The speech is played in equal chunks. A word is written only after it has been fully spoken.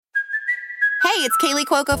Hey, it's Kaylee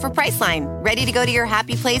Cuoco for Priceline. Ready to go to your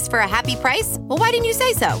happy place for a happy price? Well, why didn't you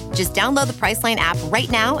say so? Just download the Priceline app right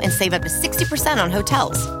now and save up to 60% on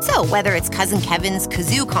hotels. So whether it's Cousin Kevin's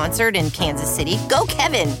Kazoo Concert in Kansas City, go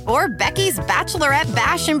Kevin, or Becky's Bachelorette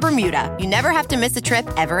Bash in Bermuda, you never have to miss a trip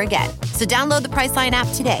ever again. So download the Priceline app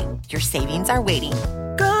today. Your savings are waiting.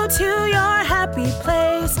 Go to your happy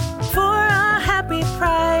place for a happy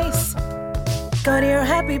price. Go to your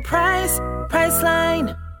happy price,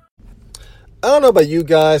 Priceline. I don't know about you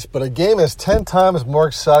guys, but a game is 10 times more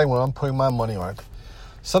exciting when I'm putting my money on it.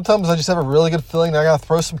 Sometimes I just have a really good feeling that I got to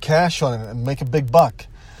throw some cash on it and make a big buck.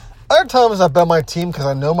 Other times I bet my team because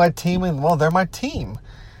I know my team and, well, they're my team.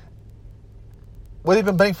 Whether you've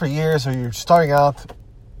been betting for years or you're starting out,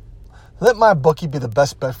 let my bookie be the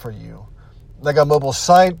best bet for you. They got a mobile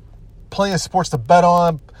site, plenty of sports to bet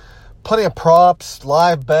on, plenty of props,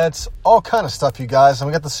 live bets, all kind of stuff, you guys. And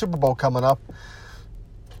we got the Super Bowl coming up.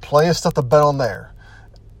 Plenty of stuff to bet on there.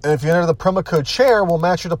 And if you enter the promo code CHAIR, we'll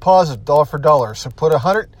match your deposit dollar for dollar. So put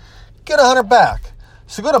 100, get 100 back.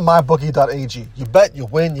 So go to mybookie.ag. You bet, you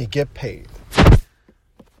win, you get paid. All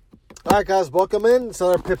right, guys, welcome in. It's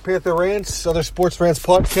another Pitt Panther Rants, other Sports Rants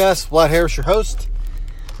podcast. Vlad Harris, your host.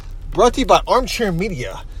 Brought to you by Armchair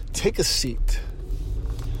Media. Take a seat.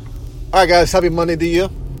 All right, guys, happy Monday to you.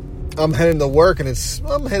 I'm heading to work, and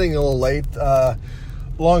I'm heading a little late.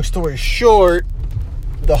 Long story short,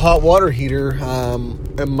 the hot water heater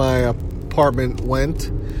in my apartment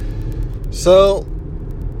went. So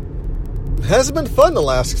it hasn't been fun the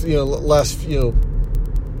last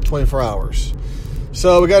 24 hours.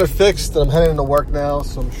 So we got it fixed, and I'm heading to work now,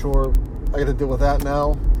 so I'm sure I got to deal with that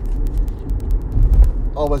now.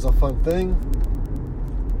 Always a fun thing.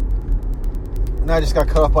 And I just got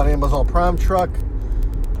cut off by an Amazon Prime truck.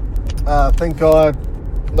 Thank God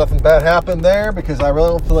nothing bad happened there, because I really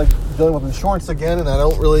don't feel like dealing with insurance again, and I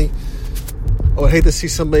would hate to see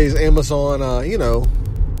somebody's Amazon,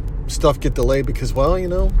 stuff get delayed because,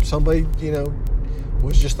 somebody,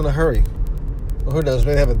 was just in a hurry. Well, who knows?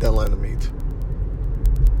 Maybe they have a deadline to meet.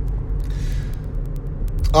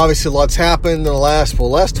 Obviously, lots happened in the last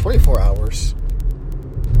 24 hours.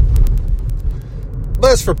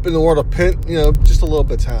 But as for in the world of Pitt, just a little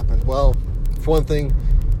bit's happened. Well, for one thing,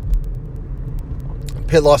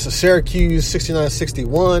 Pitt lost to Syracuse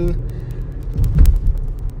 69-61.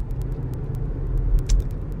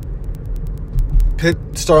 Pitt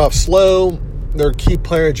started off slow. Their key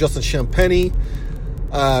player, Justin Champagnie,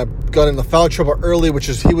 got into foul trouble early,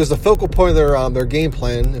 he was the focal point of their game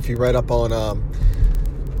plan. If you read up on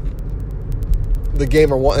the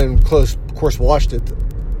game and of course watched it,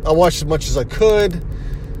 I watched as much as I could,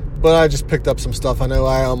 but I just picked up some stuff. I know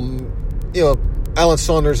Alan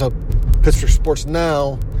Saunders of Pittsburgh Sports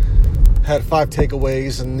Now had 5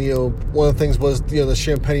 takeaways, and one of the things was the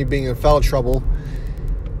Champagnie being in foul trouble,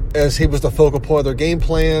 as he was the focal point of their game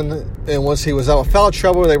plan, and once he was out of foul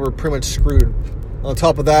trouble, they were pretty much screwed. On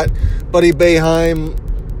top of that, Buddy Boeheim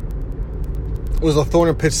was a thorn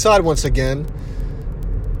in Pitt's side once again.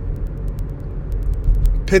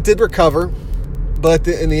 Pitt did recover, but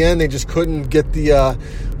in the end, they just couldn't get the.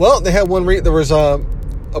 They had one. There was a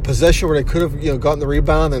possession where they could have gotten the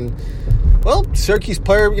rebound, and Syracuse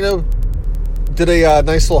player did a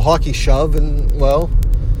nice little hockey shove and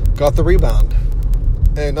got the rebound,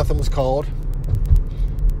 and nothing was called.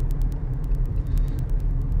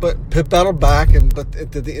 But Pitt battled back, but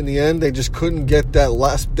in the end, they just couldn't get that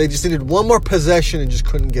last. They just needed one more possession and just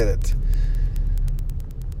couldn't get it.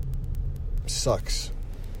 Sucks.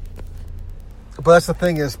 But that's the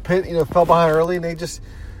thing is, Pitt, fell behind early, and they just,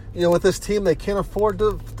 with this team, they can't afford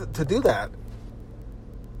to do that.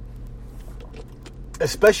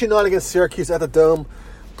 Especially not against Syracuse at the Dome,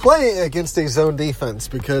 playing against a zone defense,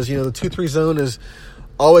 because, the 2-3 zone has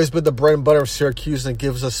always been the bread and butter of Syracuse, and it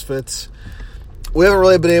gives us fits. We haven't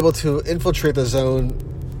really been able to infiltrate the zone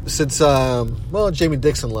since, Jamie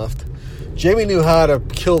Dixon left. Jamie knew how to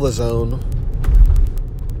kill the zone.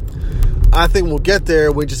 I think we'll get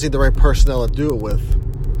there. We just need the right personnel to do it with.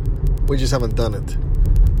 We just haven't done it.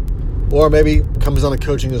 Or maybe it comes down to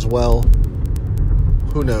coaching as well.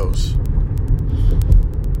 Who knows?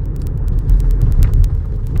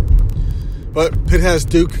 But Pitt has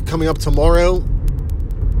Duke coming up tomorrow.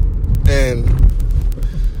 And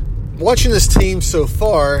watching this team so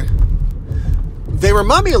far, they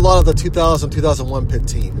remind me a lot of the 2000-2001 Pitt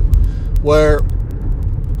team, where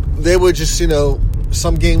they would just,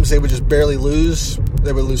 some games they would just barely lose.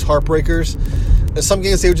 They would lose heartbreakers. And some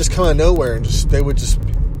games they would just come out of nowhere and they would just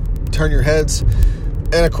turn your heads.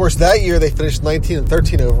 And, of course, that year they finished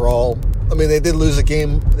 19-13 overall. I mean, they did lose a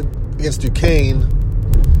game against Duquesne.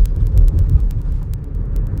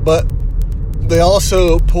 But They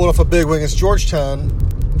also pulled off a big win against Georgetown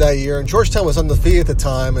that year, and Georgetown was undefeated at the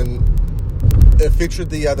time, and it featured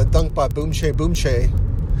the dunk by Boomche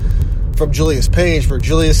from Julius Page, where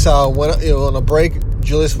Julius went on a break.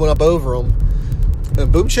 Julius went up over him, and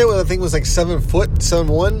Boomche, I think, was like 7 foot,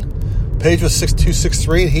 7'1". Page was 6'2",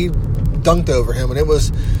 6'3", and he dunked over him, and it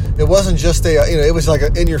wasn't just it was like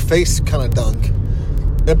an in your face kind of dunk,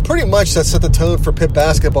 and pretty much that set the tone for Pitt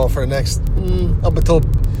basketball for the next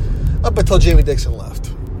up until Jamie Dixon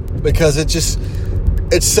left, because it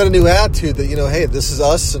set a new attitude that, hey, this is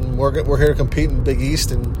us, and we're here to compete in Big East,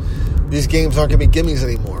 and these games aren't going to be gimmies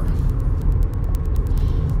anymore.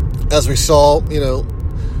 As we saw,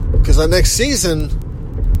 because the next season,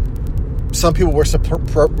 some people were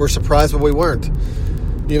surprised, but we weren't.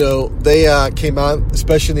 They came out,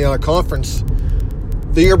 especially in the out-of-conference.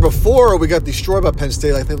 The year before, we got destroyed by Penn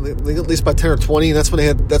State, I think at least by 10 or 20, and that's when they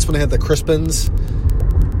had the Crispins,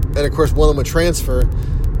 and of course one of them would transfer.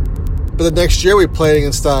 But the next year we played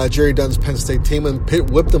against Jerry Dunn's Penn State team, and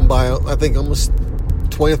Pitt whipped them by, I think, almost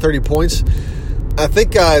 20 or 30 points. I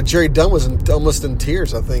think Jerry Dunn was almost in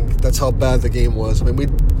tears. I think that's how bad the game was. I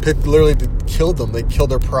mean, Pitt literally killed them. They killed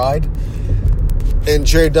their pride. And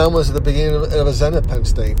Jerry Dunn was at the beginning of his end at Penn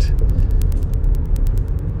State.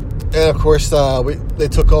 And of course, they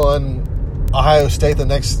took on Ohio State the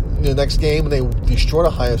next game, and they destroyed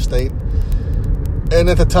Ohio State. And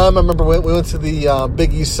at the time, I remember we went to the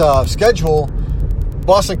Big East schedule.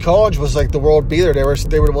 Boston College was like the world beater. They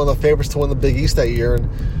were one of the favorites to win the Big East that year, and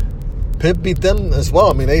Pitt beat them as well.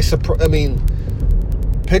 I mean,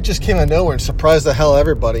 Pitt just came out of nowhere and surprised the hell out of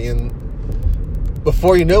everybody. And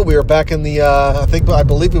before you know, we were back in the. I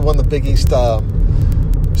believe we won the Big East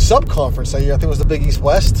sub-conference that year. I think it was the Big East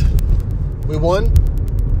West. We won,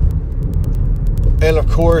 and of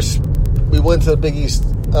course, we went to the Big East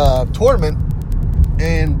tournament.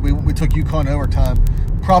 And we took UConn overtime.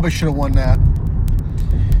 Probably should have won that.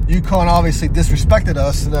 UConn obviously disrespected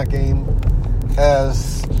us in that game,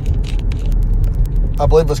 as I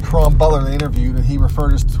believe it was Caron Butler they interviewed, and he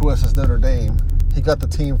referred to us as Notre Dame. He got the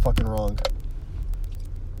team fucking wrong.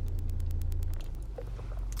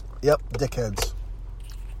 Yep, dickheads.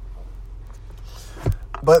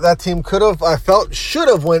 But that team should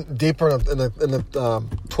have went deeper in the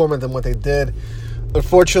tournament than what they did.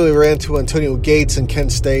 Unfortunately, we ran into Antonio Gates and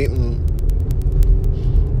Kent State and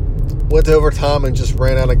went to overtime and just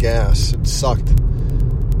ran out of gas. It sucked.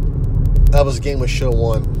 That was a game we should have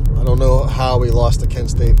won. I don't know how we lost to Kent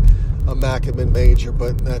State, a MAC had been major,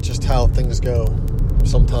 but that's just how things go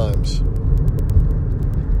sometimes.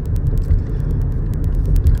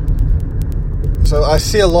 So I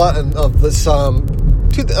see a lot of this.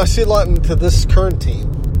 I see a lot into this current team.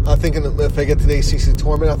 I think if they get to the ACC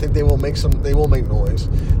tournament, I think they will make noise.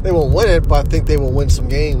 They won't win it, but I think they will win some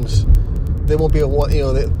games. They won't be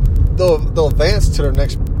they'll advance to their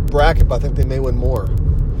next bracket, but I think they may win more.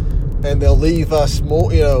 And they'll leave us more,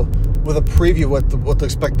 with a preview what to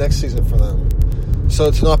expect next season for them. So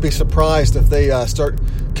to not be surprised if they start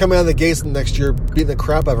coming out of the gates next year beating the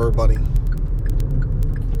crap out of everybody.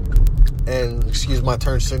 And excuse my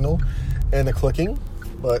turn signal and the clicking,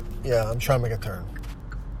 but yeah, I'm trying to make a turn.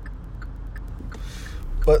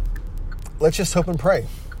 But let's just hope and pray.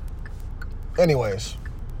 Anyways.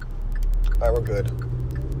 Alright, we're good.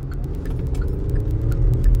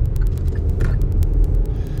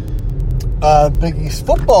 Big East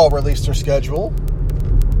football released their schedule.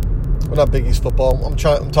 Well, not Big East football. I'm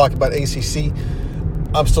talking about ACC.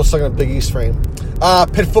 I'm still stuck in a Big East frame.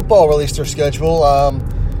 Pitt football released their schedule.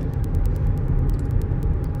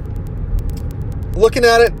 Looking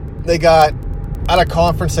at it, they got out of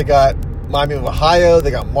conference. They got Miami of Ohio, they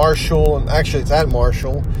got Marshall, and actually it's at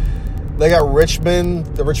Marshall. They got Richmond,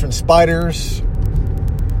 the Richmond Spiders,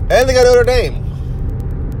 and they got Notre Dame.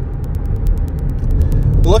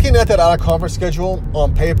 Looking at that out-of-conference schedule,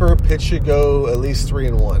 on paper, Pitt should go at least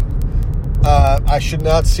 3-1. I should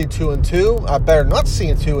not see 2-2. I better not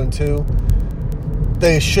see a 2-2.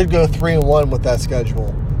 They should go 3-1 with that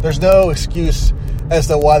schedule. There's no excuse as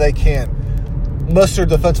to why they can't. Most of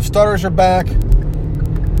their defensive starters are back.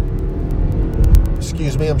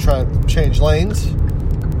 Excuse me, I'm trying to change lanes.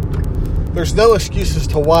 There's no excuse as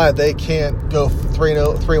to why they can't go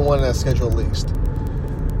 3-1 in that schedule at least.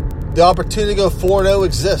 The opportunity to go 4-0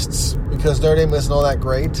 exists because Notre Dame isn't all that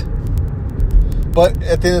great. But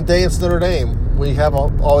at the end of the day, it's Notre Dame. We have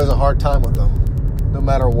always a hard time with them, no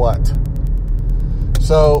matter what.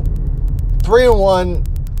 So, 3-1,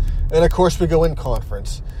 and of course we go in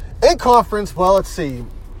conference. In conference, well, let's see.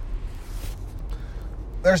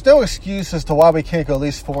 There's no excuse as to why we can't go at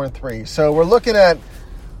least 4-3. So we're looking at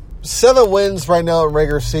 7 wins right now in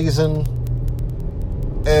regular season.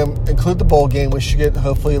 and include the bowl game, we should get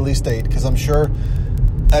hopefully at least 8, because I'm sure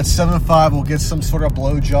at 7-5 we'll get some sort of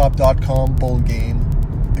blowjob.com bowl game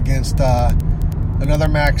against another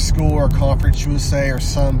MAC school or conference USA or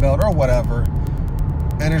Sun Belt or whatever.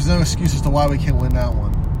 And there's no excuse as to why we can't win that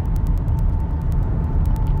one.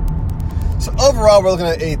 So overall, we're looking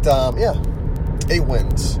at 8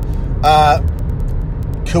 wins.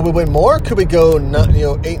 Could we win more? Could we go 8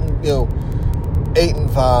 and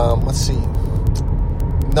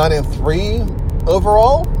 9-3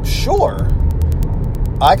 overall? Sure,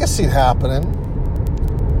 I can see it happening.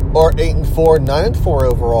 Or 8-4, 9-4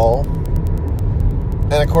 overall.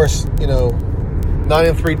 And of course,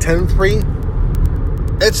 9-3, 10-3.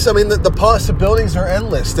 The possibilities are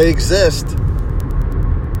endless. They exist.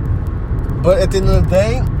 But at the end of the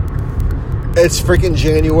day, it's freaking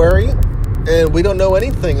January, and we don't know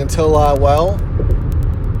anything until,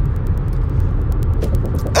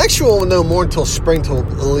 actually we'll know more until spring, till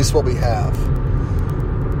at least what we have.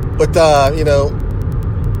 But,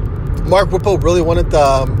 Mark Whipple really wanted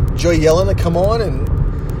Joe Yellen to come on, and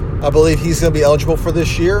I believe he's going to be eligible for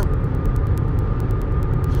this year.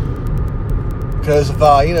 Because of,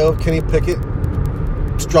 Kenny Pickett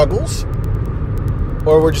struggles,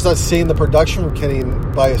 or we're just not seeing the production from Kenny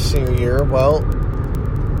by his senior year. Well,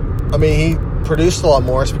 he produced a lot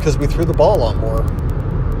more. It's because we threw the ball a lot more.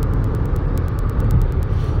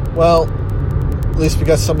 Well, at least we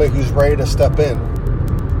got somebody who's ready to step in.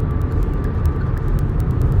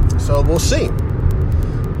 So we'll see.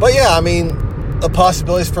 But yeah, the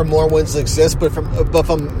possibilities for more wins exist. But if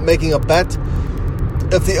I'm making a bet,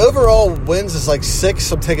 if the overall wins is like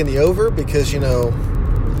 6, I'm taking the over because,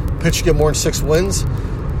 Pitt should get more than 6 wins.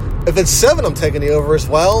 If it's 7, I'm taking the over as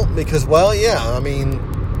well because,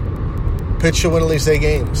 Pitt should win at least 8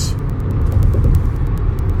 games.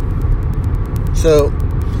 So,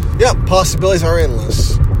 yeah, possibilities are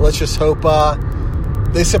endless. Let's just hope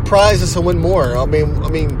they surprise us and win more.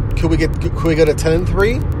 Could we go to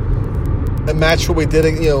 10-3 and match what we did?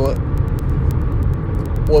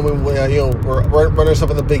 When we we're runners up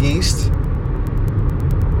in the Big East,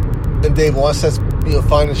 and Dave Wannstedt's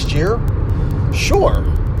finest year. Sure,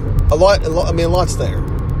 a lot's there.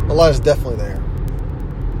 A lot is definitely there.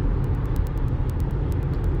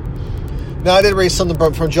 Now, I did read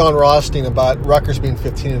something from John Rothstein about Rutgers being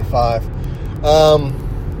 15-5.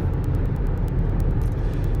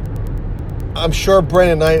 I'm sure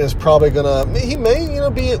Brandon Knight is probably gonna. He may,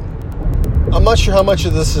 be. I'm not sure how much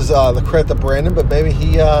of this is the credit to Brandon, but maybe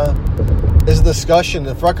he is a discussion.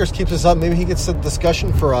 If Rutgers keeps this up, maybe he gets a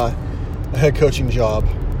discussion for a head coaching job.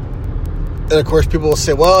 And of course, people will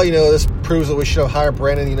say, "Well, this proves that we should have hired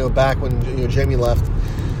Brandon, back when Jamie left."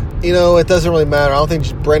 It doesn't really matter. I don't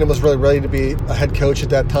think Brandon was really ready to be a head coach at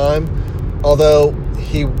that time, although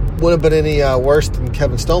he wouldn't have been any worse than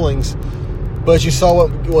Kevin Stallings. But you saw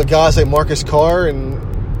what guys like Marcus Carr and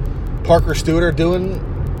Parker Stewart are doing.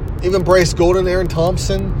 Even Bryce Golden, Aaron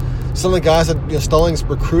Thompson, some of the guys that Stallings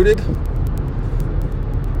recruited.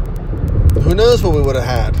 Who knows what we would have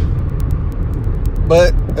had?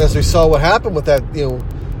 But as we saw what happened with that,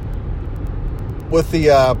 with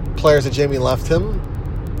the players that Jamie left him,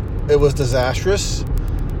 it was disastrous.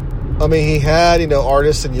 He had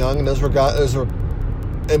Artis and Young, and those were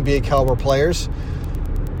NBA caliber players.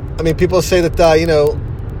 People say that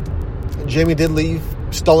Jamie did leave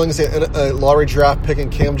Stallings a lottery draft pick in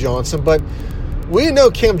Cam Johnson, but we didn't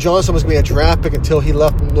know Cam Johnson was going to be a draft pick until he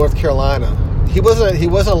left North Carolina. He wasn't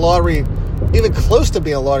a lottery, even close to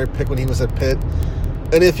being a lottery pick when he was at Pitt.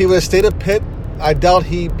 And if he would have stayed at Pitt, I doubt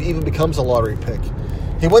he even becomes a lottery pick.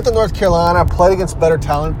 He went to North Carolina, played against better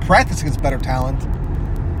talent, practiced against better talent,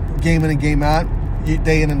 game in and game out,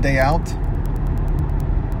 day in and day out.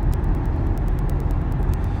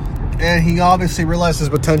 And he obviously realized his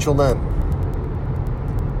potential then.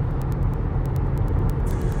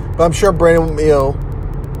 But I'm sure Brandon,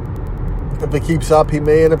 if it keeps up, he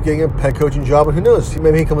may end up getting a head coaching job. And who knows?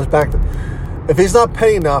 Maybe he comes back. If he's not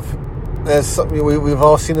paid enough, as something we've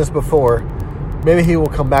all seen this before, maybe he will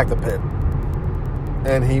come back to Pitt.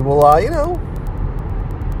 And he will,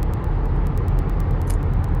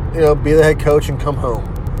 be the head coach and come home.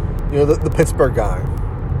 The Pittsburgh guy.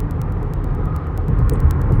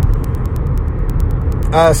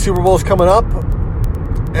 Super Bowl's coming up.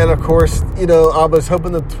 And, of course, I was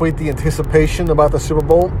hoping to tweet the anticipation about the Super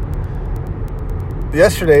Bowl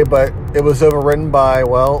yesterday, but it was overridden by,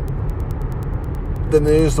 the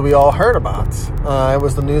news that we all heard about. It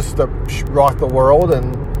was the news that rocked the world,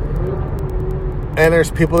 and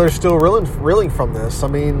there's people that are still reeling from this.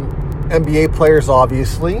 NBA players,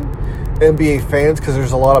 obviously. NBA fans, because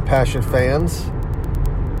there's a lot of passionate fans.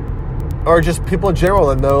 or just people in general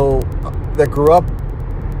that grew up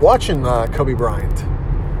watching Kobe Bryant.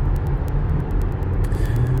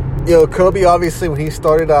 Kobe, obviously, when he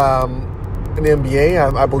started in the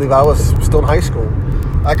NBA, I believe I was still in high school.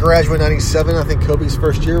 I graduated in 97. I think Kobe's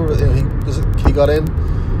first year, he got in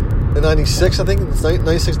 96, I think. It's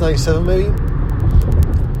 96, 97 maybe.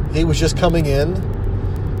 He was just coming in.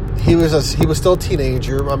 He was still a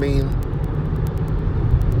teenager. I mean,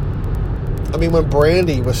 when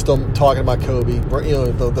Brandy was still talking about Kobe,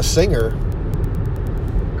 the singer,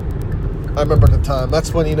 I remember at the time.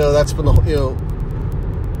 That's when,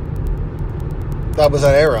 that was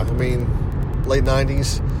that era. I mean, late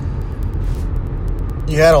 90s.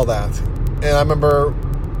 You had all that. And I remember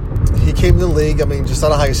he came to the league, just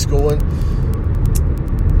out of high school, and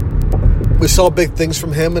we saw big things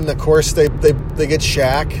from him, and of course they get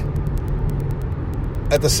Shaq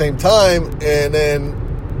at the same time, and then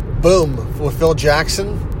boom, with Phil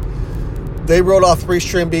Jackson, they wrote off 3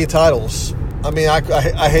 straight NBA titles. I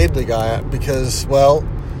hated the guy because, well,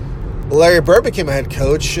 Larry Bird became a head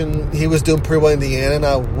coach, and he was doing pretty well in Indiana, and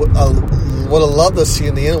I would have loved to see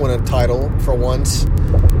Indiana win a title for once.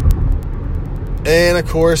 And, of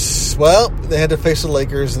course, well, they had to face the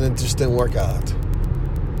Lakers, and it just didn't work out.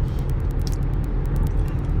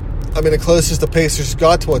 The closest the Pacers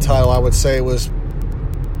got to a title, I would say, was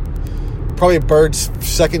probably Bird's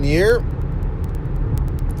second year.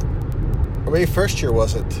 Or maybe first year,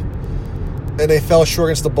 was it? And they fell short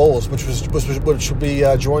against the Bulls, which would be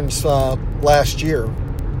Jordan's last year.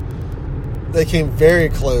 They came very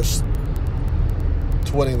close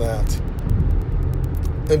to winning that,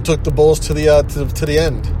 and took the Bulls to the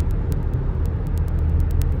end.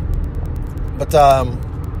 But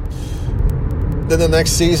then the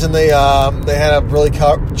next season they had a really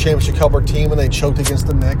championship caliber team, and they choked against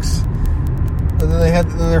the Knicks. And then they had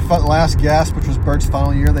their last gasp, which was Bird's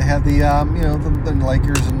final year. They had the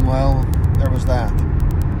Lakers, and well, there was that.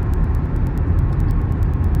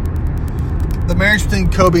 The marriage between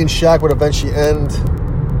Kobe and Shaq would eventually end.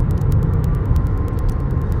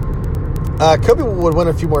 Kobe would win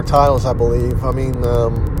a few more titles, I believe.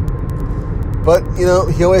 But he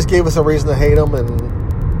always gave us a reason to hate him, and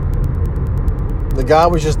the guy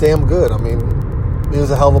was just damn good. He was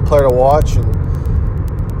a hell of a player to watch, and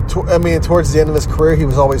towards the end of his career, he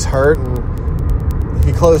was always hurt, and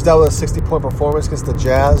he closed out with a 60-point performance against the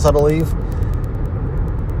Jazz, I believe.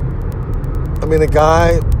 The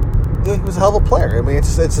guy, he was a hell of a player.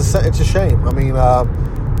 It's a shame. I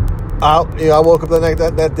woke up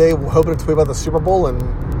that day hoping to tweet about the Super Bowl, and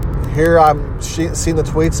here I'm seeing the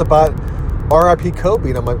tweets about R.I.P. Kobe,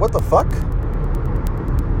 and I'm like, what the fuck?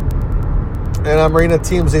 And I'm reading that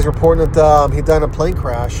TMZ's reporting that he died in a plane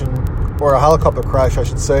crash, or a helicopter crash, I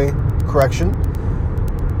should say. Correction.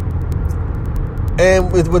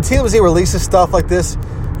 And when TMZ releases stuff like this,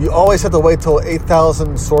 you always have to wait till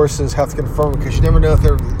 8,000 sources have to confirm, because you never know if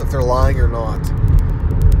they're lying or not,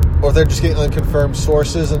 or if they're just getting unconfirmed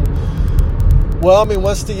sources. And well,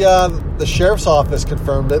 once the sheriff's office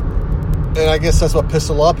confirmed it, and I guess that's what pissed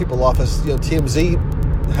a lot of people off, is TMZ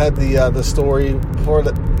had the story before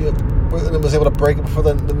that, and was able to break it before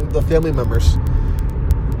the family members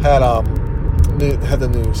had the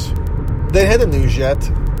news. They had the news yet,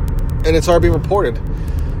 and it's already being reported.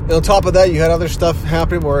 And on top of that, you had other stuff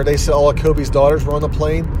happening where they said all of Kobe's daughters were on the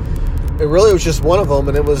plane. It really was just one of them,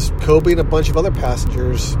 and it was Kobe and a bunch of other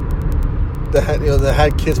passengers that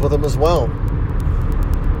had kids with them as well.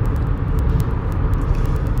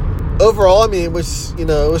 Overall, it was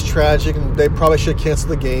tragic, and they probably should have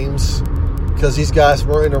canceled the games because these guys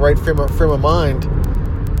weren't in the right frame of mind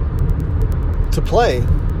to play.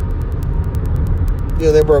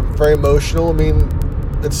 They were very emotional.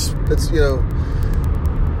 It's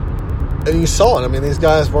and you saw it. These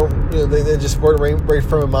guys weren't, they just weren't right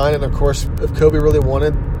frame of mind. And of course, if Kobe really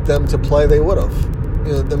wanted them to play, they would have.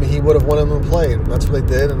 He would have wanted them to play, and that's what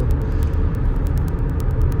they did.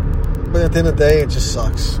 But at the end of the day, it just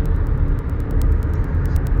sucks.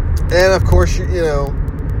 And of course,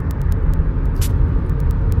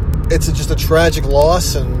 it's just a tragic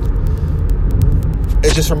loss, and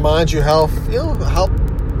it just reminds you how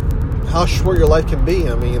short your life can be.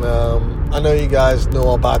 I know you guys know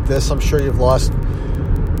all about this. I'm sure you've lost,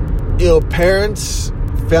 parents,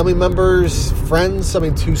 family members, friends,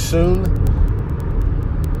 too soon.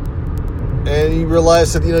 And you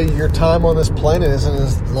realize that, your time on this planet isn't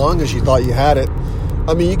as long as you thought you had it.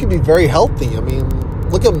 You can be very healthy.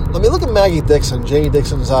 Look at Maggie Dixon, Jamie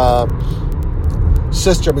Dixon's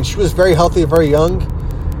sister. She was very healthy, very young.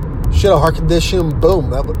 She had a heart condition.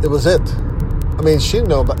 Boom, it was it. She didn't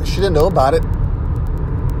know about it.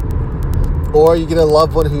 Or you get a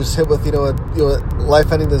loved one who's hit with, a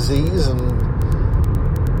life-ending disease, and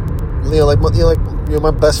like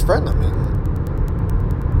my best friend. I mean,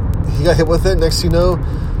 he got hit with it. Next thing you know,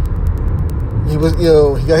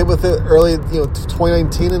 he got hit with it early,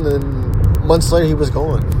 2019, and then months later he was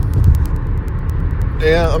gone.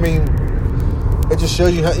 Yeah, I mean, it just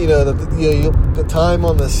shows you how, the time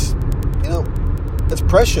on this, it's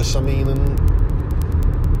precious. I mean, and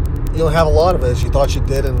you don't have a lot of it as you thought you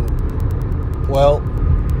did, and well,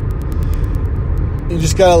 you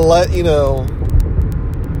just gotta let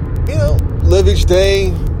live each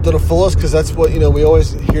day to the fullest, because that's what we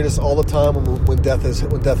always hear this all the time when death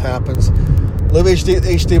happens. Live each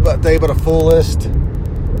day by the fullest.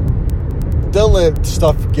 Don't let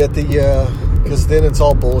stuff get to you, because then it's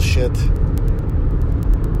all bullshit.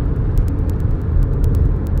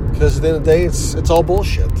 Because at the end of the day, it's all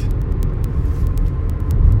bullshit.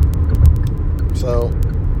 So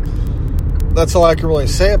that's all I can really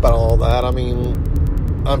say about all that. I mean,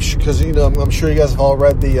 I'm sure you guys have all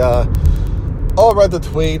read the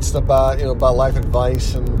tweets about life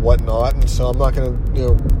advice and whatnot, and so I'm not going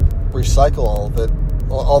to recycle all of it,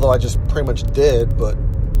 although I just pretty much did. But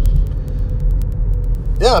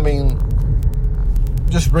yeah, I mean,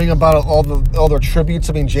 just bring about all their tributes.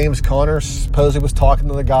 I mean, James Conner supposedly was talking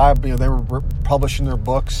to the guy. They were publishing their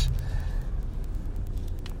books.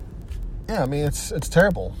 Yeah, I mean, it's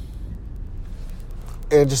terrible.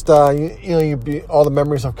 And just all the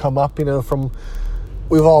memories have come up, from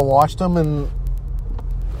we've all watched them, and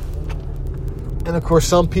of course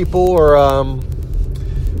some people are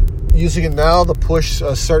using it now to push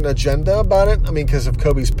a certain agenda about it. I mean, because of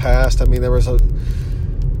Kobe's past. I mean, there was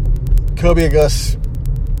Kobe, I guess,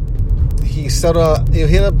 he said he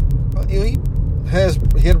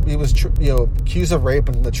was accused of rape,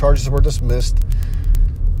 and the charges were dismissed.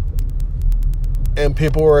 And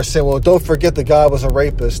people were saying, well, don't forget the guy was a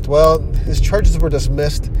rapist. Well, his charges were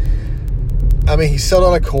dismissed. I mean, he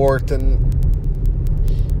settled out of court, and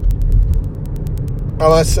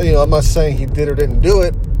I'm not saying he did or didn't do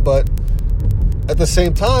it, but at the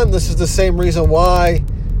same time, this is the same reason why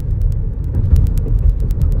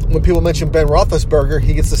when people mention Ben Roethlisberger,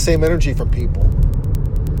 he gets the same energy from people.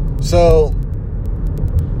 So,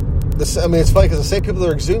 it's funny because the same people that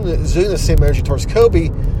are exuding the same energy towards Kobe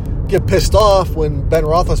get pissed off when Ben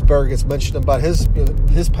Roethlisberger gets mentioned about his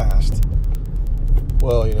past.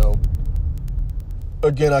 Well,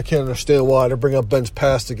 again, I can't understand why to bring up Ben's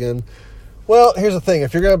past again. Well, here's the thing.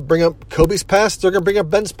 If you're going to bring up Kobe's past, they're going to bring up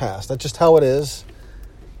Ben's past. That's just how it is.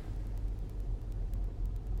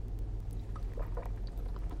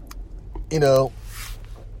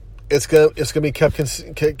 It's going to be kept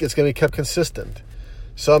consistent.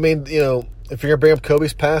 So, I mean, if you're going to bring up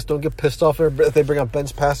Kobe's past, don't get pissed off if they bring up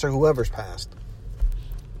Ben's past or whoever's past.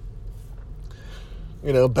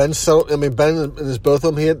 Ben settled. I mean, Ben and both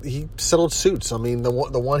of them, he settled suits. I mean, the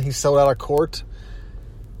one he settled out of court.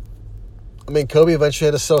 I mean, Kobe eventually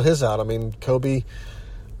had to sell his out. I mean, Kobe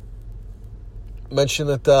mentioned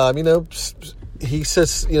that he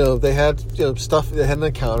says they had stuff, they had an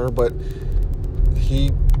encounter, but he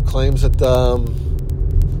claims that the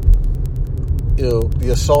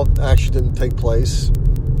assault actually didn't take place. I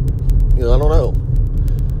don't know.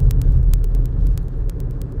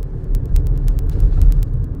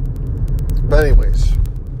 But anyways,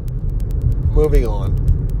 moving on.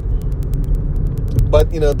 But,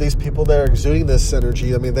 these people that are exuding this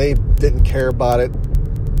energy, I mean, they didn't care about it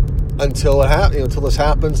until until this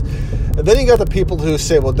happens. And then you got the people who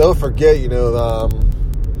say, well, don't forget,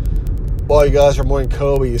 while you guys are mourning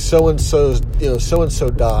Kobe, so-and-so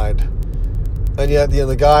died. And yet,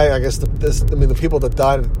 the guy, I guess, the people that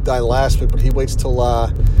died last week, but he waits till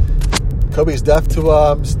Kobe's death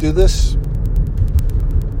to do this.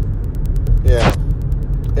 Yeah.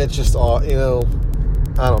 It's just, I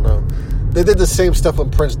don't know. They did the same stuff when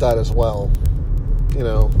Prince died as well.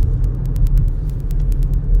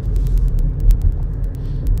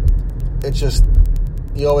 It's just,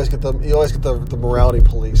 you always get the morality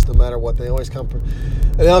police, no matter what. They always come from,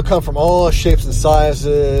 and they all come from all shapes and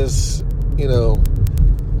sizes,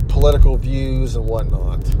 political views and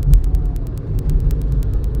whatnot.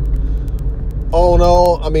 All in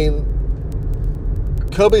all, I mean,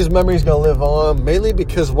 Kobe's memory is going to live on, mainly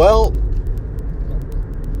because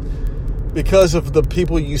of the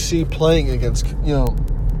people you see playing against,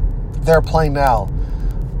 they're playing now.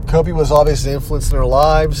 Kobe was obviously influencing their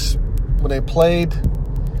lives when they played.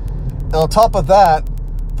 And on top of that,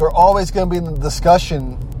 they're always going to be in the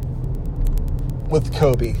discussion with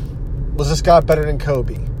Kobe. Was this guy better than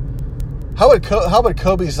Kobe? How would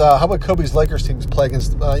Kobe's Lakers teams play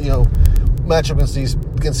against match up against these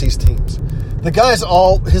teams? The guy's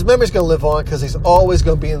his memory's going to live on because he's always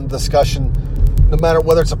going to be in the discussion, no matter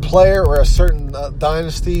whether it's a player or a certain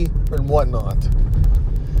dynasty and whatnot.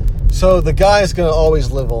 So the guy is going to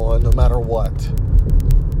always live on no matter what.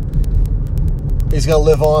 He's going to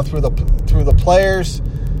live on through the players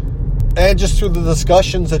and just through the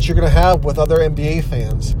discussions that you're going to have with other NBA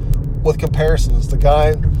fans with comparisons. The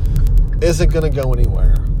guy isn't going to go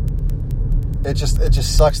anywhere. It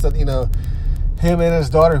just sucks that, him and his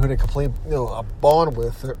daughter, who they complete, a bond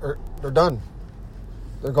with, they're done.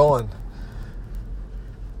 They're gone.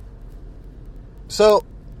 So,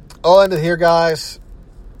 I'll end it here, guys.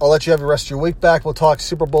 I'll let you have the rest of your week back. We'll talk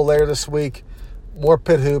Super Bowl later this week. More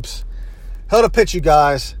Pitt hoops. Hell to Pitt, you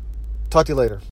guys. Talk to you later.